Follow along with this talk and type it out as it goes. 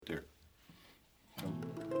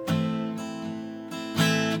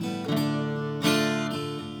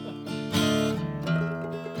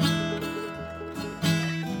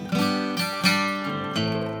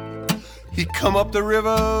come up the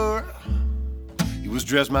river, he was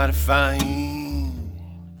dressed mighty fine.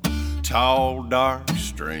 Tall, dark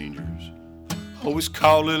strangers always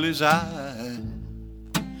call Lily's eye.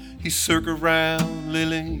 He circled round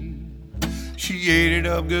Lily, she ate it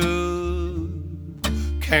up good.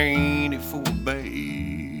 Candy for a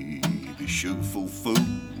baby, sugar for food.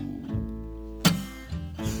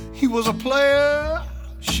 He was a player,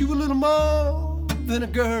 she was a little more than a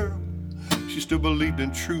girl. She still believed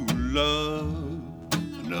in true love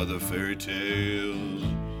and other fairy tales.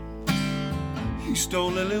 He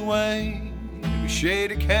stole Lily away, every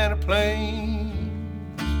shady kind of plains.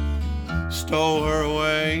 Stole her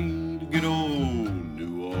away to good old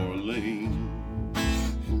New Orleans.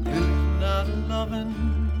 And Lily's not loving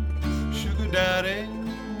sugar daddy,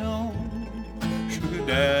 no. Sugar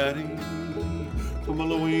daddy from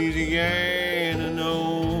Louisiana,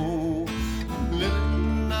 no.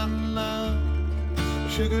 Lily's not loving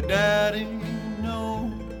sugar daddy,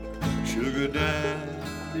 no. Sugar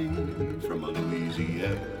daddy from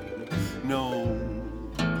Louisiana, no.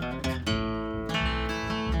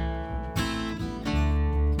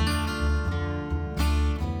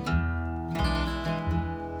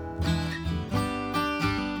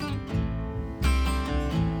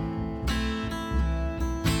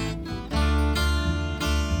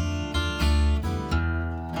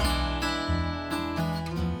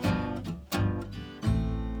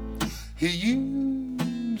 He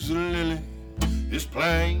used Lily, it's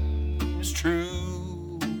plain, it's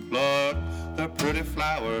true. Pluck the pretty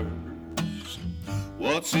flowers,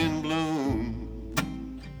 what's in bloom.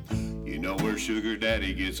 You know where sugar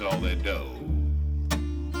daddy gets all that dough.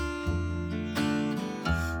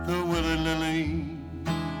 The willow lily,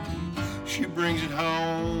 she brings it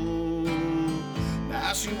home.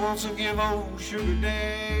 Now she wants to give old sugar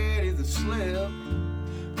daddy the slip.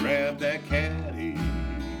 Grab that caddy,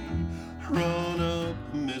 run up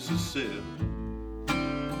Mississippi.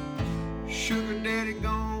 Sugar daddy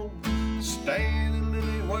gone, stand in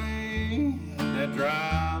Lily way. That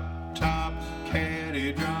drop top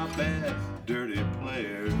caddy, drop that dirty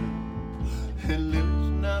player. And Lily's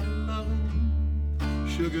not loving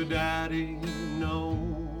sugar daddy, no.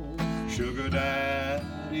 Sugar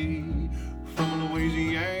daddy from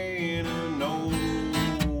Louisiana, no.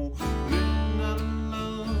 Lily's not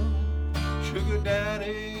loving sugar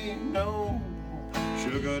daddy, no.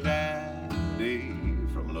 Sugar daddy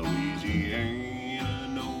from Louisiana,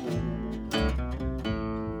 no.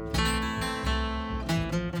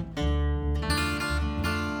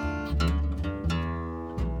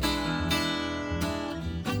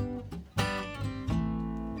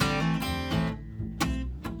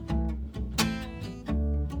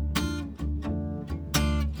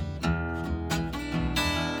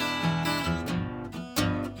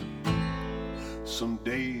 Some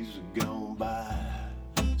days have gone by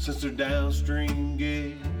since their downstream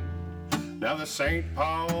gig. Now the St.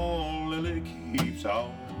 Paul Lily keeps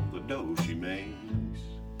all the dough she makes.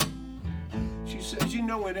 She says, you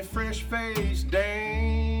know, any fresh-faced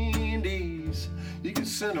dandies you can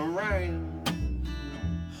send around,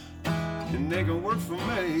 and they can work for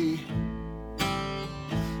me.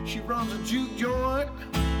 She runs a juke joint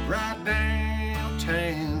right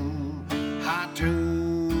downtown, high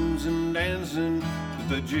tunes and dancing, but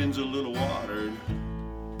the gin's a little watered.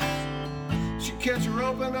 She catch her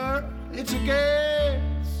opener, it's a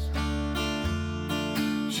gas.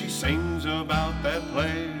 She sings about that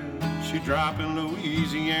player she dropped in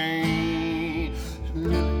Louisiana.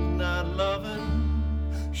 Lily's not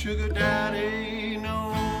loving sugar daddy,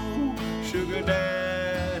 no. Sugar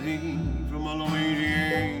daddy from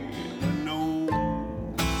Louisiana, no.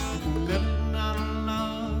 Lily's not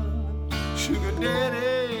loving sugar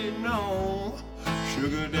daddy, no.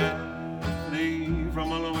 Sugar daddy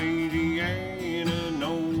from Louisiana,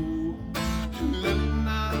 no. Lily's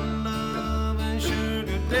not loving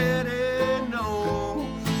sugar daddy, no.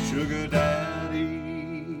 Sugar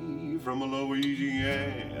daddy from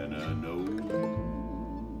Louisiana, no.